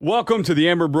Welcome to the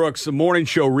Amber Brooks Morning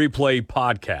Show Replay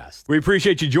Podcast. We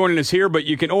appreciate you joining us here, but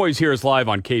you can always hear us live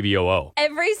on KVOO.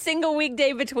 Every single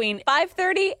weekday between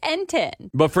 5:30 and 10.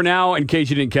 But for now, in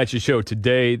case you didn't catch the show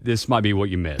today, this might be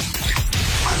what you missed.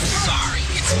 I'm sorry,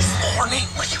 it's morning.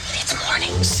 What do you mean it's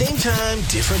morning? Same time,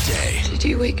 different day. Did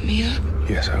you wake me up?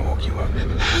 Yes, I woke you up.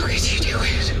 How could you do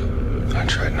it? I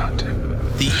tried not to.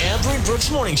 The Amber and Brooks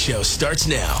Morning Show starts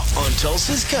now on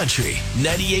Tulsa's Country,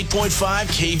 98.5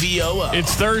 KVOO.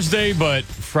 It's Thursday, but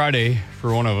Friday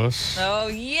for one of us. Oh,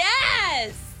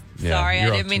 yes! Yeah, Sorry, I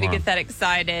you're didn't off mean to tomorrow. get that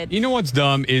excited. You know what's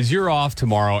dumb is you're off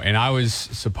tomorrow, and I was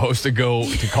supposed to go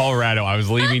to Colorado. I was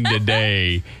leaving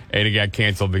today, and it got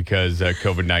canceled because of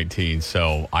COVID-19,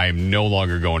 so I am no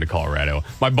longer going to Colorado.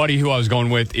 My buddy who I was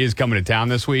going with is coming to town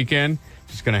this weekend.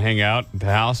 Just going to hang out at the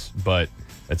house, but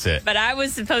that's it. But I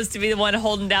was supposed to be the one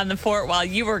holding down the fort while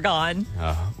you were gone.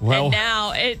 Well, And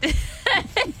now it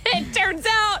it turns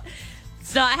out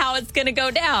it's not how it's going to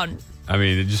go down. I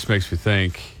mean, it just makes me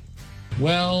think.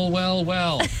 Well.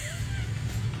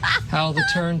 How the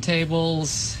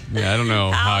turntables. Yeah, I don't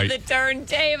know How the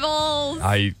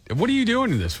turntables. What are you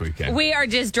doing this weekend? We are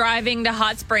just driving to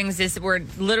Hot Springs. We're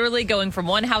literally going from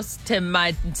one house to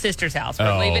my sister's house.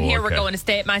 We're leaving here. Okay. We're going to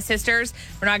stay at my sister's.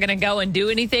 We're not going to go and do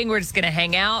anything. We're just going to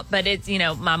hang out. But it's,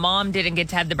 my mom didn't get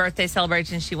to have the birthday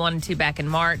celebration she wanted to back in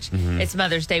March. Mm-hmm. It's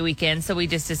Mother's Day weekend. So we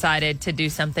just decided to do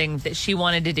something that she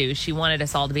wanted to do. She wanted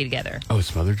us all to be together. Oh,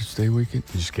 it's Mother's Day weekend?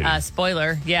 Just kidding.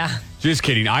 Spoiler. Yeah. Just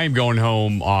kidding. I am going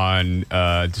home on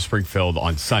to Springfield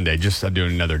on Sunday. Just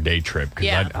doing another day trip because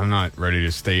Yeah. I'm not ready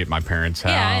to stay at my parents'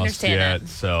 house Yeah, I understand yet. that.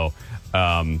 So,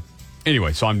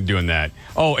 anyway, so I'm doing that.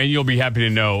 Oh, and you'll be happy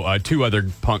to know two other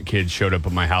punk kids showed up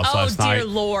at my house Oh, last dear night.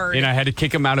 Lord. And I had to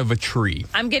kick them out of a tree.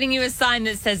 I'm getting you a sign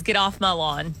that says, "Get off my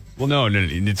lawn." Well, no,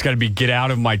 it's got to be get out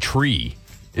of my tree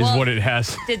is Well, what it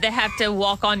has. Did they have to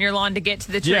walk on your lawn to get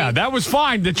to the tree? Yeah, that was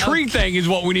fine. The tree thing is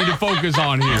what we need to focus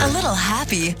on here. A little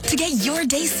happy to get your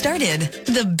day started.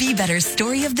 The Be Better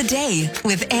Story of the Day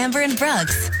with Amber and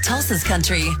Brooks. Tulsa's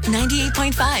Country,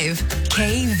 98.5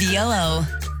 KVOO.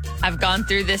 I've gone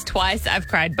through this twice. I've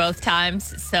cried both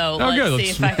times. So good. let's see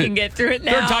if I can get through it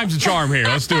now. Third time's the charm here.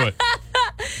 Let's do it.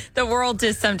 The world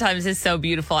just sometimes is so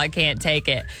beautiful. I can't take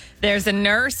it. There's a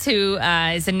nurse who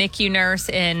is a NICU nurse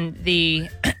in the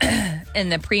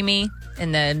preemie,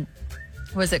 in the,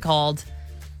 what's it called?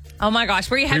 Oh my gosh,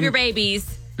 where you have your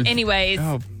babies. Anyways,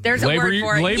 there's a word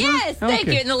for it. Labor? Yes, thank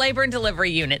Okay. you. In the labor and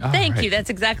delivery unit. All Thank right. you. That's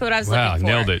exactly what I was Wow, looking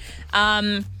for. nailed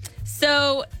it.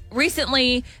 So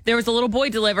recently, there was a little boy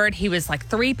delivered. He was like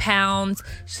 3 pounds.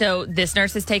 So this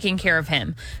nurse is taking care of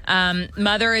him.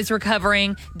 Mother is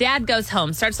recovering. Dad goes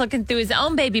home, starts looking through his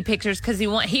own baby pictures because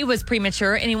he was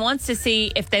premature and he wants to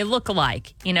see if they look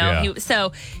alike. Yeah.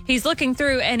 So he's looking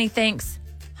through and he thinks,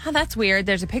 "Oh, that's weird.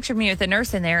 There's a picture of me with a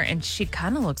nurse in there, and she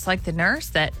kind of looks like the nurse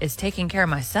that is taking care of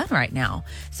my son right now."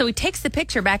 So he takes the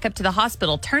picture back up to the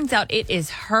hospital. Turns out it is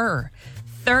her.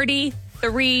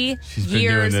 33 She's been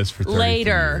years doing this for 33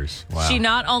 later. years. Wow. She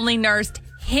not only nursed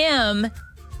him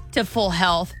to full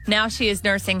health, now she is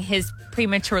nursing his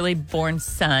prematurely born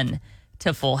son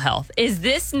to full health. Is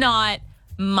this not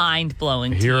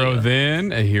mind-blowing A to hero you?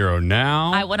 then, a hero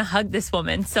now. I want to hug this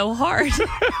woman so hard.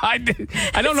 I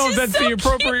don't know if that's the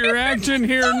appropriate reaction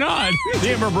here or not.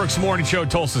 The Amber Brooks Morning Show,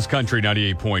 Tulsa's Country,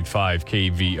 98.5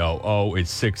 KVOO.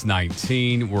 It's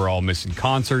 6:19. We're all missing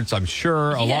concerts, I'm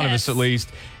sure. A lot of us Yes. at least.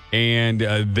 And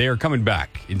they're coming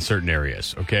back in certain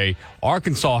areas, okay?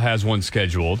 Arkansas has one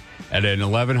scheduled at an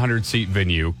 1,100-seat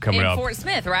venue coming In up. Fort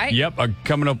Smith, right? Yep,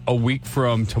 coming up a week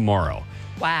from tomorrow.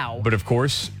 Wow. But of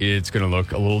course, it's going to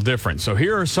look a little different. So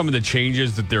here are some of the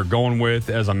changes that they're going with.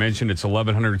 As I mentioned, it's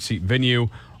 1,100-seat venue,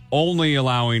 only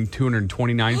allowing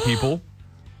 229 people.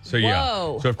 So yeah.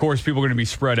 Whoa. So of course, people are going to be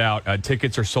spread out.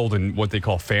 Tickets are sold in what they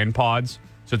call fan pods.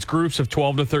 So it's groups of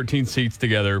 12 to 13 seats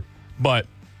together, but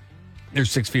they're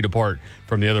 6 feet apart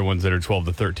from the other ones that are 12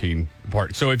 to 13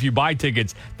 apart. So if you buy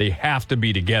tickets, they have to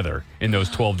be together in those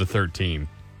 12 to 13.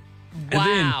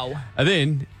 Wow. And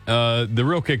then the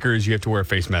real kicker is you have to wear a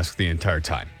face mask the entire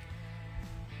time.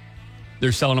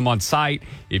 They're selling them on site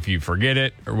if you forget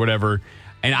it or whatever.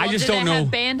 And I just don't Do they know.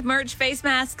 have band merch face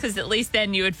masks? Because at least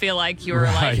then you would feel like you were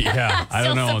Right, like yeah. I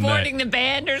still don't know on that. supporting the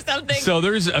band or something. So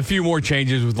there's a few more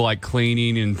changes with like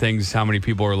cleaning and things, how many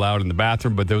people are allowed in the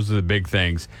bathroom, but those are the big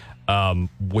things.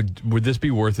 Would this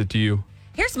be worth it to you?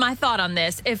 Here's my thought on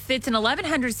this. If it's an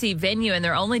 1,100-seat venue and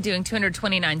they're only doing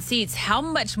 229 seats, how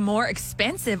much more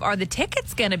expensive are the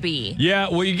tickets going to be? Yeah,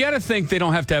 well, you got to think they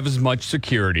don't have to have as much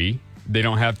security. They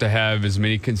don't have to have as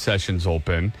many concessions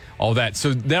open, all that.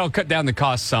 So that'll cut down the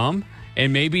cost some.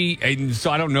 And maybe, and so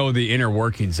I don't know the inner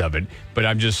workings of it, but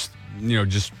I'm just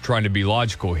just trying to be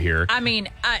logical here. I mean,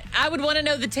 I would want to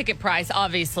know the ticket price,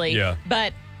 obviously. Yeah.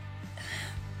 But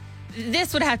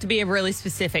this would have to be a really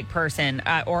specific person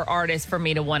or artist for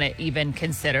me to want to even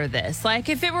consider this. Like,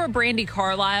 if it were Brandi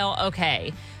Carlile,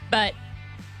 okay. But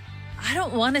I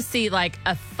don't want to see, like,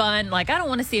 a fun, like, I don't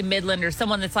want to see a Midland or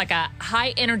someone that's like a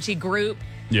high-energy group.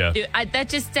 Yeah. Dude, that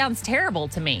just sounds terrible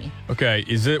to me. Okay.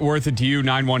 Is it worth it to you?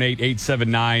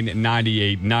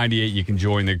 918-879-9898. You can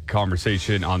join the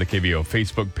conversation on the KVO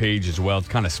Facebook page as well. It's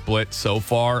kind of split so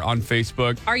far on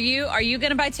Facebook. Are you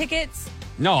going to buy tickets?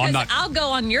 No, I'm 'Cause not. I'll go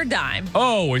on your dime.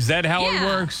 Oh, is that how it Yeah.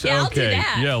 works? Yeah, I'll do okay.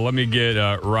 that. Yeah, let me get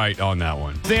right on that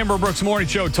one. The Amber Brooks Morning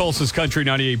Show, Tulsa's Country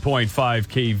 98.5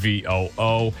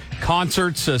 KVOO.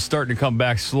 Concerts starting to come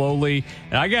back slowly.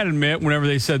 And I got to admit, whenever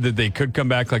they said that they could come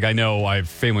back, like I know I have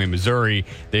family in Missouri,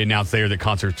 they announced there that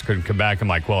concerts couldn't come back. I'm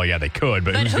like, well, yeah, they could,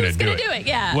 but who's going to do it?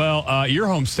 Yeah. Well, your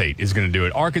home state is going to do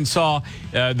it. Arkansas,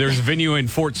 there's a venue in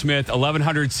Fort Smith,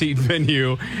 1,100-seat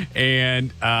venue,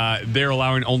 and they're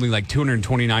allowing only like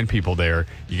 229 people there.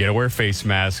 You got to wear face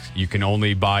masks. You can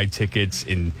only buy tickets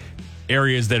in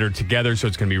areas that are together, so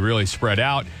it's going to be really spread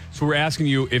out. So we're asking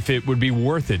you if it would be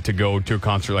worth it to go to a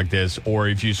concert like this, or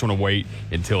if you just want to wait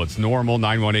until it's normal.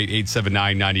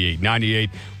 918-879-9898.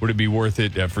 Would it be worth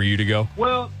it for you to go?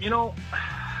 Well,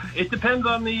 it depends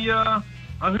on the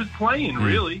on who's playing,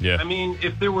 really. Yeah. I mean,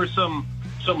 if there were someone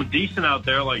decent out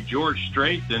there like George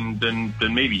Strait, then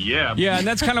maybe yeah. Yeah, and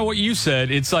that's kind of what you said.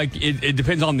 It's like it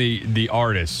depends on the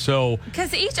artist. So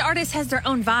because each artist has their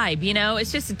own vibe,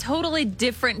 it's just a totally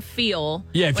different feel.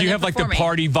 yeah, if when you they're have like the performing.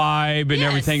 party vibe and Yes.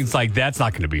 everything, it's like that's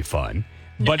not going to be fun.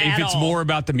 But if At it's all. more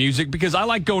about the music, because I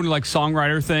like going to like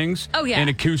songwriter things Oh, yeah. and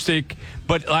acoustic,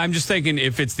 but I'm just thinking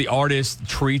if it's the artist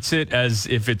treats it as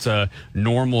if it's a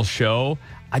normal show,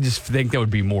 I just think that would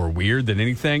be more weird than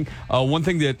anything. One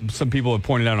thing that some people have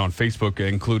pointed out on Facebook,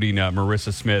 including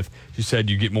Marissa Smith, she said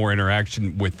you get more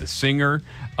interaction with the singer.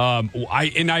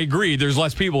 I agree. There's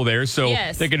less people there, so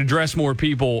Yes. they can address more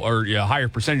people or a higher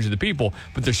percentage of the people,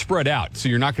 but they're spread out, so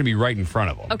you're not going to be right in front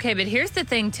of them. Okay, but here's the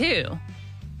thing, too.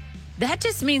 That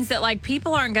just means that, like,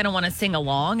 people aren't going to want to sing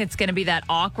along. It's going to be that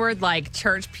awkward, like,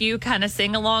 church pew kind of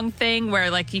sing-along thing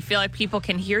where, like, you feel like people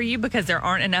can hear you because there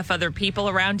aren't enough other people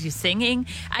around you singing.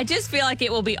 I just feel like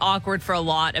it will be awkward for a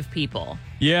lot of people.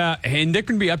 Yeah, and there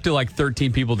can be up to like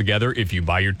 13 people together if you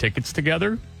buy your tickets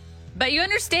together. But you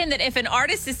understand that if an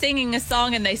artist is singing a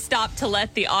song and they stop to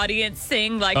let the audience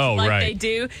sing like right. they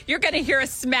do, you're going to hear a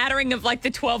smattering of like the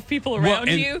 12 people around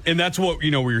you. And that's what,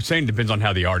 we were saying depends on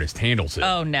how the artist handles it.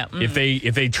 Oh, no. If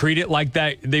they treat it like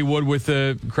that they would with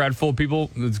a crowd full of people,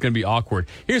 it's going to be awkward.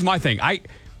 Here's my thing. I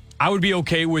would be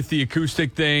okay with the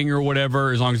acoustic thing or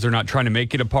whatever as long as they're not trying to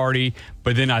make it a party.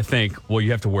 But then I think, well,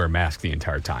 you have to wear a mask the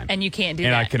entire time. And you can't do that.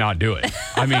 And I cannot do it.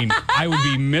 I mean, I would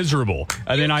be miserable.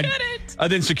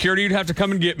 And then security would have to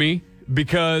come and get me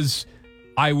because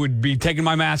I would be taking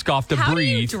my mask off to How breathe.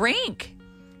 do you drink?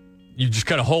 You just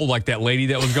got to hold like that lady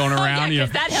that was going around. yeah,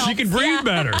 'cause that she helps, can breathe yeah.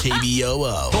 better.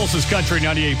 KBOO. Tulsa's Country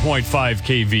 98.5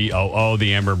 KVOO,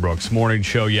 the Amber Brooks Morning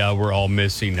Show. Yeah, we're all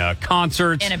missing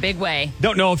concerts. In a big way.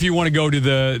 Don't know if you want to go to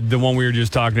the one we were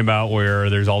just talking about where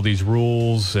there's all these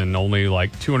rules and only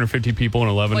like 250 people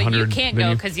and 1,100. Well, you can't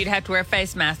venue. go because you'd have to wear a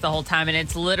face mask the whole time, and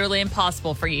it's literally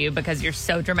impossible for you because you're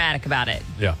so dramatic about it.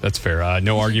 Yeah, that's fair.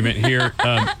 No argument here.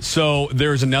 So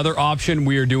there's another option.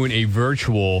 We are doing a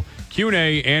virtual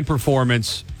Q&A and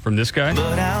performance from this guy.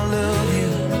 But I love you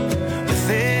with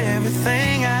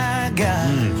everything I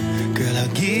got. Girl, I'll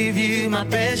give you my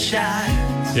best shot.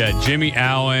 Yeah, Jimmy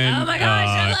Allen. Oh my gosh,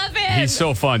 I love him. He's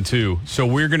so fun too. So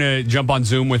we're going to jump on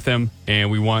Zoom with him, and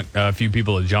we want a few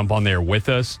people to jump on there with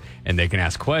us, and they can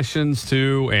ask questions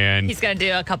too. And He's going to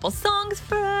do a couple songs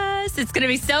for us. It's going to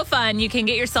be so fun. You can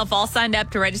get yourself all signed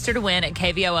up to register to win at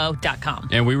kvoo.com.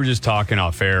 And we were just talking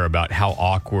off air about how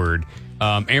awkward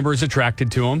Amber is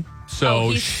attracted to him. So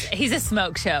he's a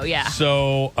smoke show, yeah.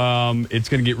 So it's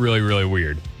going to get really, really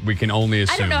weird. We can only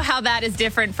assume. I don't know how that is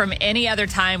different from any other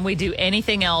time we do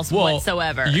anything else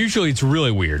whatsoever. Usually it's really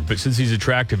weird, but since he's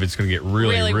attractive, it's going to get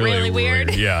really, really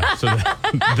weird. Yeah, so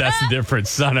that's the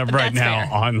difference. Sign up right That's now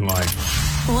fair.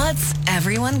 What's online.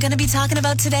 everyone going to be talking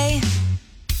about today?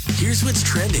 Here's what's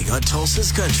trending on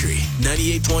Tulsa's Country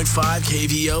 98.5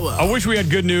 KVOO. I wish we had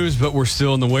good news, but we're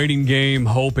still in the waiting game,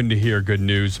 hoping to hear good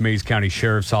news. Mays County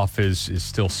Sheriff's Office is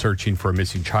still searching for a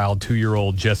missing child,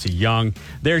 2-year-old Jesse Young.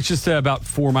 There's just about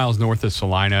 4 miles north of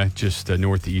Salina, just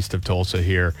northeast of Tulsa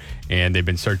here, and they've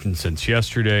been searching since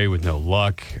yesterday with no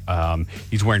luck.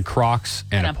 He's wearing Crocs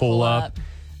and a pull-up.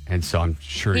 And so I'm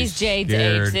sure He's Jade's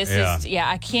scared. age. This is,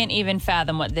 I can't even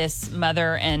fathom what this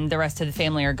mother and the rest of the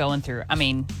family are going through. I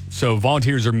mean, So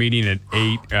volunteers are meeting at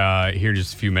 8 here in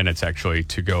just a few minutes, actually,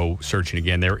 to go searching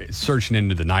again. They were searching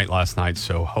into the night last night,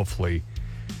 so hopefully.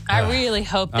 I really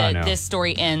hope that this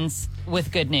story ends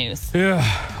with good news. Yeah,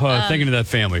 thinking of that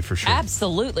family for sure.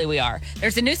 Absolutely, we are.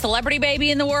 There's a new celebrity baby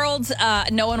in the world.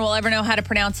 No one will ever know how to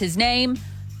pronounce his name.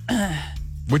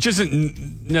 Which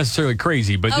isn't necessarily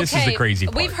crazy, but this is the crazy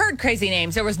part. We've heard crazy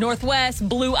names. There was Northwest,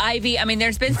 Blue Ivy. I mean,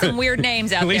 there's been some weird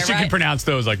names out there, At least you can pronounce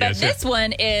those, I guess. But this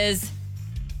one is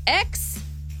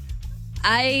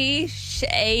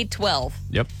XISHA12.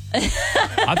 Yep.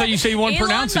 I thought you said you wanted to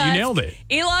pronounce it. You nailed it.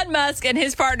 Elon Musk and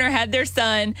his partner had their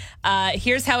son.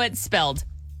 Here's how it's spelled.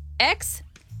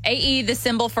 XAE, the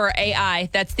symbol for AI.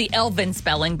 That's the Elven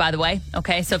spelling, by the way.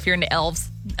 Okay, so if you're into elves.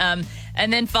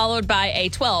 And then followed by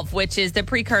A12, which is the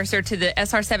precursor to the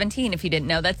SR-17, if you didn't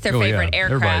know. That's their favorite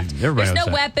aircraft. Everybody There's knows no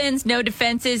that. weapons, no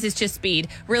defenses. It's just speed.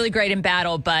 Really great in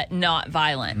battle, but not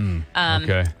violent.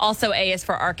 Okay. Also, A is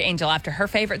for Archangel, after her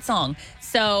favorite song.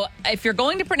 So if you're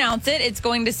going to pronounce it, it's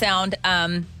going to sound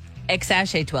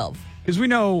XASH-12. Because we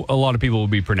know a lot of people will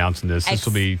be pronouncing this. This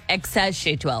will be...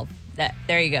 XASH-12.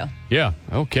 There you go. Yeah,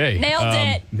 okay. Nailed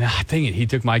it. Nah, dang it. He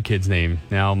took my kid's name.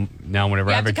 Now whenever You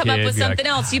I have have to a come kid... up with something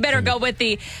else. You better go with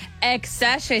the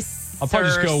XASH-17. I'll probably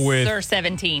just go with...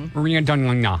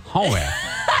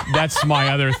 That's my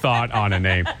other thought on a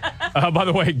name. By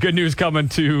the way, good news coming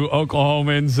to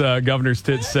Oklahomans. Governor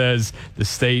Stitt says the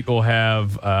state will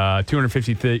have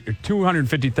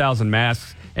 250,000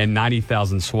 masks and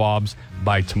 90,000 swabs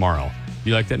by tomorrow.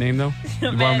 You like that name, though?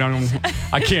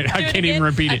 I can't even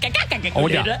repeat it. You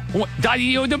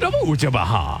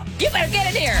better get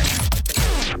in here.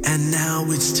 And now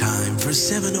it's time for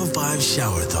 705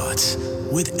 Shower Thoughts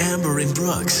with Amber and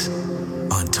Brooks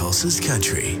on Tulsa's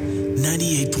Country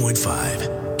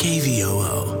 98.5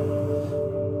 KVOO.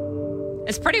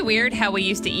 It's pretty weird how we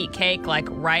used to eat cake like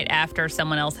right after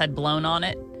someone else had blown on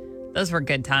it. Those were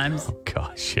good times. Oh,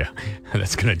 gosh, yeah.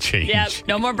 That's going to change. Yep.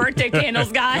 No more birthday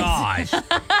candles, guys. Gosh.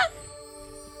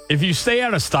 If you stay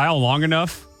out of style long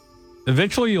enough,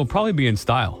 eventually you'll probably be in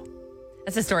style.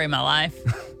 That's the story of my life.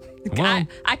 Well,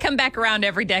 I come back around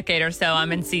every decade or so.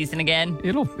 I'm in season again.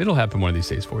 It'll happen one of these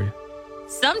days for you.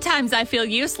 Sometimes I feel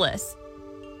useless.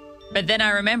 But then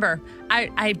I remember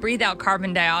I breathe out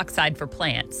carbon dioxide for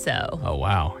plants. So. Oh,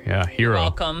 wow. Yeah. Hero.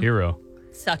 Welcome. Hero.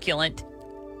 Succulent.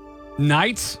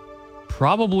 Nights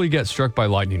probably get struck by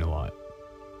lightning a lot.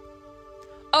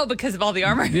 Oh, because of all the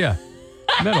armor? Yeah.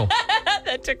 Metal.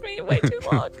 That took me way too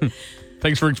long.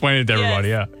 Thanks for explaining it to everybody.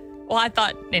 Yes. Yeah. Well, I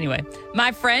thought, anyway,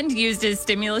 my friend used his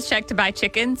stimulus check to buy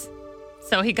chickens.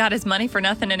 So he got his money for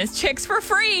nothing and his chicks for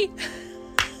free.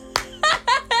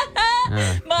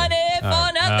 Money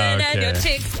for nothing and your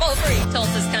chicks for free.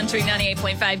 Tulsa's Country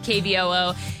 98.5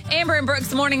 KVOO. Amber and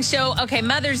Brooks Morning Show. Okay,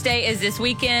 Mother's Day is this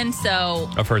weekend, so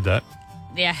I've heard that.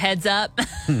 yeah, heads up.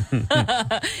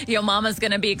 Your mama's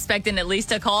going to be expecting at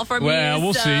least a call from you. Well,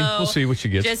 we'll so see. We'll see what she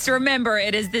gets. Just remember,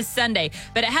 it is this Sunday.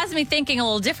 But it has me thinking a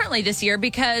little differently this year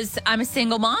because I'm a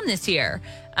single mom this year.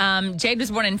 Jade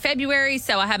was born in February,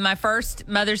 so I had my first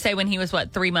Mother's Day when he was,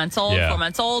 3 months old, Yeah, 4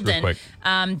 months old. real quick.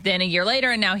 And then a year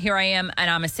later, and now here I am, and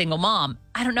I'm a single mom.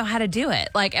 I don't know how to do it.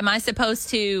 Like, am I supposed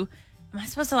to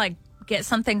get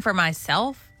something for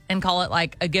myself and call it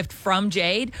like a gift from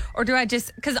Jade? Or do I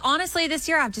just, because honestly, this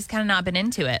year I've just kind of not been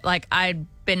into it. Like, I've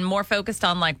been more focused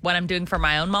on like what I'm doing for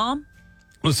my own mom.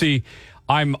 Well, see,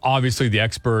 I'm obviously the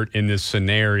expert in this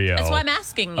scenario. That's why I'm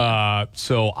asking you.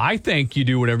 So I think you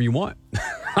do whatever you want.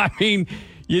 I mean,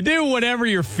 you do whatever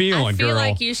you're feeling, I feel girl.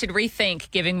 like you should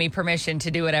rethink giving me permission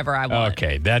to do whatever I want.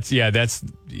 Okay, I should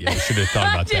have thought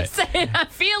I'm about that. just saying, I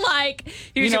feel like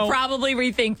you should probably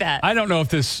rethink that. I don't know if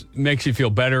this makes you feel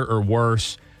better or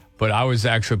worse, but I was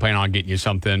actually planning on getting you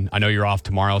something. I know you're off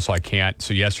tomorrow, so I can't.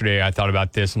 So yesterday I thought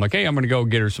about this. I'm like, hey, I'm going to go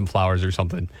get her some flowers or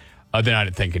something. Then I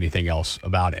didn't think anything else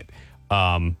about it.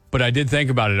 But I did think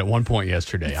about it at one point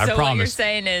yesterday. I So promise. what you're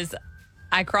saying is,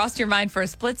 I crossed your mind for a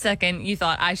split second. You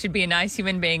thought I should be a nice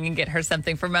human being and get her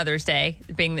something for Mother's Day,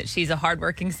 being that she's a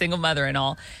hardworking single mother and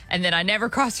all. And then I never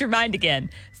crossed your mind again.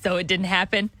 So it didn't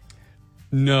happen.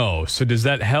 No. So does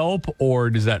that help or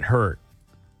does that hurt?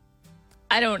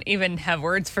 I don't even have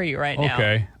words for you right now.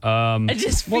 Okay. I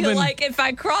just feel like if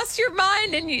I crossed your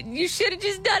mind and you should have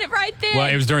just done it right then. Well,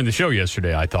 it was during the show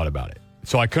yesterday I thought about it.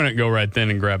 So I couldn't go right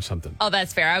then and grab something. Oh,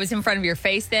 that's fair. I was in front of your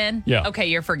face then? Yeah. Okay,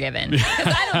 you're forgiven. Because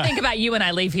I don't think about you when I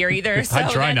leave here either. So I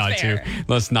try not fair. to.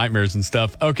 Less nightmares and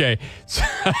stuff. Okay. So,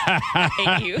 I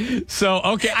hate you.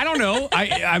 I don't know.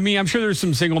 I mean, I'm sure there's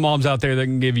some single moms out there that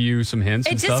can give you some hints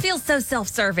It and just stuff. feels so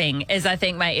self-serving is, I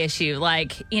think, my issue.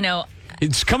 Like,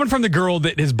 It's coming from the girl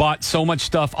that has bought so much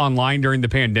stuff online during the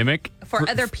pandemic. for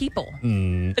other people.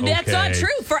 That's not okay.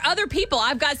 true. For other people,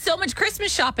 I've got so much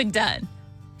Christmas shopping done.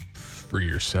 For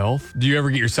yourself? Do you ever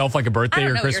get yourself like a birthday I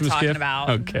don't or know what you're Christmas talking gift? about.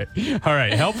 Okay. All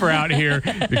right. Help her out here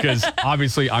because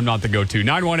obviously I'm not the go-to.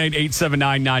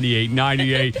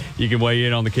 918-879-9898. You can weigh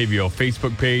in on the KVO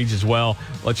Facebook page as well.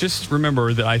 Let's just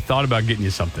remember that I thought about getting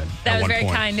you something. That at was one very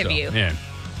point. kind of you. Man,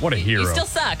 what a hero. You still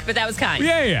suck, but that was kind.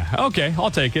 Yeah. Okay.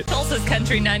 I'll take it. Tulsa's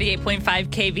Country 98.5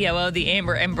 KVOO, the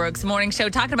Amber and Brooks Morning Show.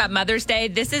 Talking about Mother's Day,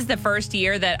 this is the first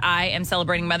year that I am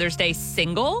celebrating Mother's Day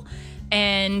single.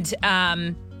 And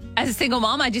as a single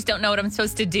mom, I just don't know what I'm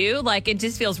supposed to do. Like, it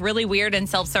just feels really weird and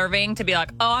self-serving to be like,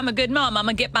 oh, I'm a good mom. I'm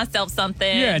going to get myself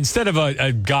something. Yeah, instead of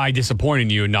a guy disappointing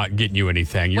you and not getting you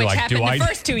anything, you're Which like, happened do I the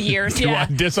first 2 years, do yeah.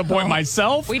 I disappoint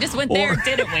myself? We just went there,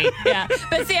 didn't we? Yeah.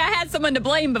 But see, I had someone to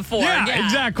blame before. Yeah,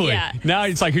 exactly. Yeah. Now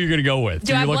it's like who you're going to go with.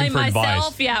 Do So I you're looking blame for myself?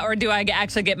 advice. Yeah, or do I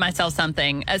actually get myself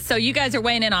something? So you guys are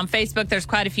weighing in on Facebook. There's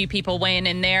quite a few people weighing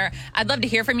in there. I'd love to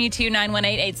hear from you too.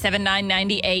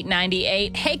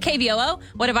 918-879-9898. Hey, KVOO,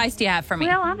 what advice do you have for me?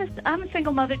 Well, I'm a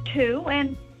single mother too,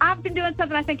 and I've been doing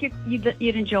something I think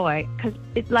you'd enjoy because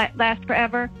it lasts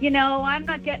forever. I'm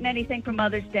not getting anything for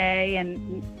Mother's Day,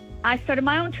 and I started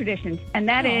my own traditions, and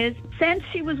that is, since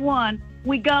she was one,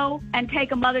 we go and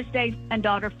take a Mother's Day and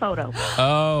daughter photo.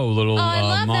 Oh, little I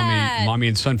love that. mommy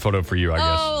and son photo for you, I guess.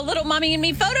 Oh, a little mommy and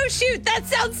me photo shoot. That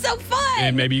sounds so fun.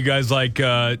 And maybe you guys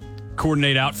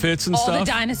coordinate outfits and all stuff. the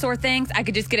dinosaur things. I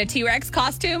could just get a T-Rex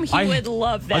costume. He would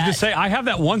love that. I was just say I have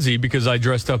that onesie because I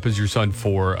dressed up as your son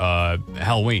for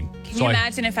Halloween. Can you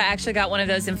imagine if I actually got one of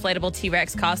those inflatable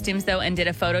T-Rex costumes, though, and did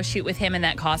a photo shoot with him in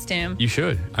that costume? You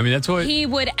should. I mean, that's what... He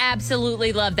would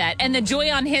absolutely love that. And the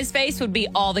joy on his face would be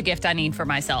all the gift I need for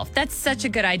myself. That's such a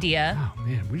good idea. Oh,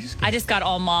 man. I just got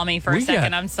all mommy for a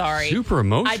second. I'm sorry. Super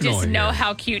emotional I just know here.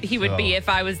 how cute he would be if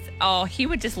I was... Oh, he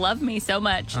would just love me so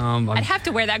much. I'd have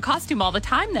to wear that costume all the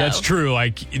time, though. That's true.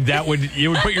 Like, you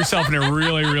would put yourself in a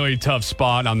really, really tough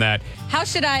spot on that. How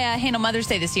should I handle Mother's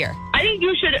Day this year? I think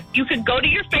you could go to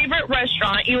your favorite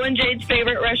restaurant, you and Jade's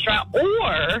favorite restaurant,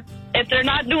 or if they're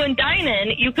not doing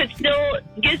dine-in, you could still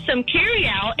get some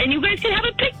carry-out and you guys could have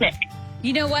a picnic.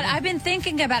 You know what? I've been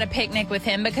thinking about a picnic with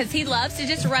him because he loves to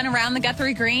just run around the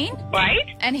Guthrie Green.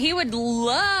 Right. And he would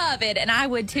love it. And I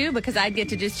would too because I'd get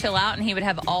to just chill out and he would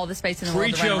have all the space in the world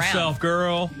Treat to run yourself,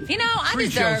 girl. You know, I Treat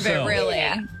deserve yourself. it, really.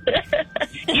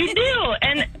 You do.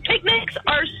 And picnics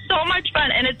are so much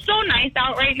fun. And it's so nice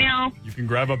out right now. You can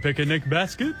grab a picnic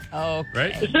basket. Oh,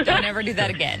 right? Don't ever do that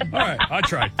again. All right, I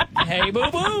tried. Hey,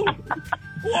 boo-boo.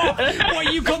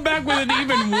 What, you come back with an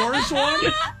even worse one?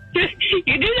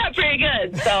 You do that pretty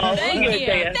good. So Thank you.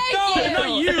 Thank you. Not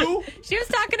you. She was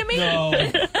talking to me. No.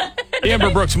 The Amber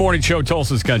Brooks Morning Show,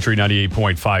 Tulsa's Country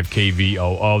 98.5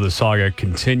 KVOO. The saga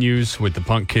continues with the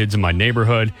punk kids in my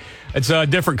neighborhood. It's a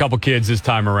different couple kids this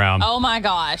time around. Oh, my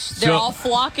gosh. They're all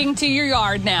flocking to your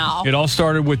yard now. It all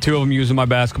started with two of them using my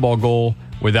basketball goal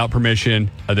without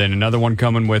permission, and then another one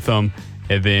coming with them,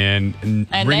 and then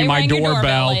ringing my rang your doorbell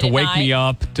doorbell late to at wake night. me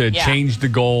up, to Yeah. change the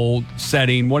goal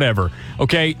setting, whatever.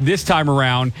 Okay, this time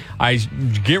around, I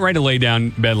get ready to lay down in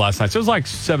bed last night. So it was like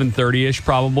 7:30-ish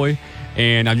probably,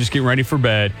 and I'm just getting ready for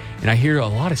bed, and I hear a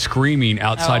lot of screaming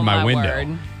outside Oh, my my window.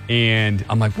 word. And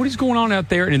I'm like, what is going on out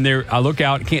there? And there, I look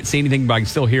out, can't see anything, but I can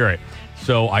still hear it.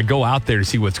 So I go out there to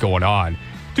see what's going on.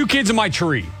 Two kids in my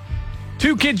tree.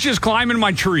 Two kids just climbing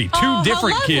my tree. Two Oh, how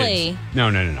different lovely. kids.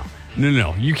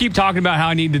 No. You keep talking about how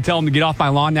I need to tell them to get off my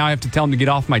lawn. Now I have to tell them to get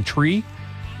off my tree.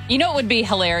 You know what would be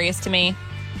hilarious to me?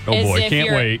 Oh, Is boy, if can't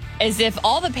you're- wait. Is if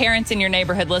all the parents in your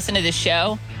neighborhood listen to this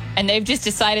show and they've just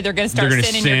decided they're going to start They're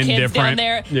gonna sending your send kids down different-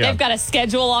 there. yeah. They've got a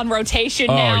schedule on rotation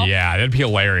Oh, now. yeah. That'd be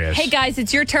hilarious. Hey guys,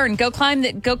 it's your turn. Go climb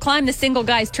the single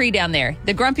guy's tree down there.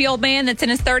 The grumpy old man that's in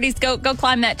his 30s, go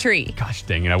climb that tree. Gosh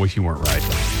dang it. I wish you weren't right.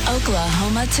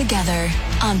 Oklahoma together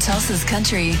on Tulsa's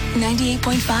Country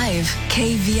 98.5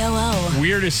 KVOO.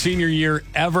 Weirdest senior year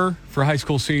ever for high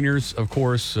school seniors. Of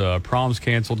course, proms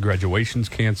canceled, graduations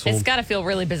canceled. It's got to feel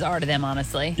really bizarre to them,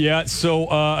 honestly. Yeah, so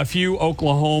a few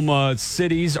Oklahoma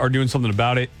cities are doing something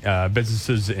about it.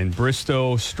 Businesses in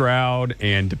Bristow, Stroud,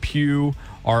 and Depew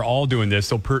are all doing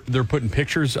this. They're putting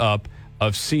pictures up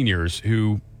of seniors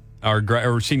who are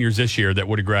or seniors this year that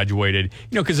would have graduated,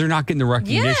 because they're not getting the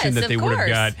recognition Yes, that of they would have course.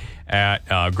 got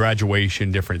at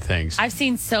graduation, different things. I've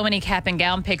seen so many cap and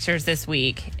gown pictures this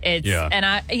week. And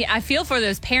I feel for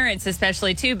those parents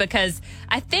especially too, because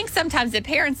I think sometimes the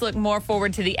parents look more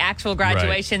forward to the actual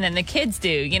graduation than the kids do.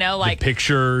 You know, like the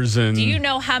pictures and. Do you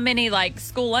know how many like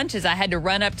school lunches I had to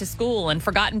run up to school and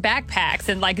forgotten backpacks,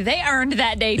 and like they earned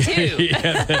that day too.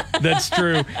 Yeah, that's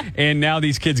true. And now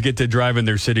these kids get to drive in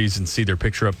their cities and see their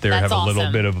picture up there, have a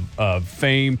little bit of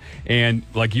fame, and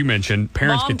like you mentioned,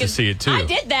 parents get to see it too. I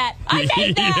did that. I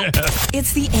made that. Yeah.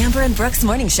 It's the Amber and Brooks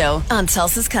Morning Show on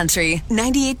Tulsa's Country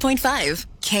 98.5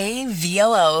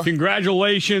 KVOO.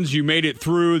 Congratulations, you made it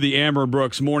through the Amber and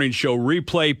Brooks Morning Show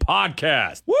replay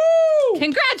podcast. Woo!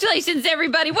 Congratulations,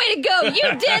 everybody. Way to go.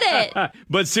 You did it.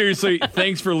 But seriously,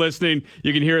 thanks for listening.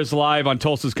 You can hear us live on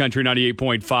Tulsa's Country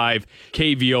 98.5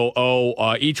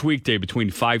 KVOO each weekday between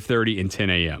 5:30 and 10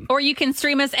 a.m. Or you can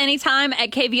stream us anytime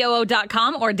at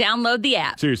kvoo.com or download the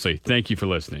app. Seriously, thank you for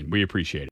listening. We appreciate it.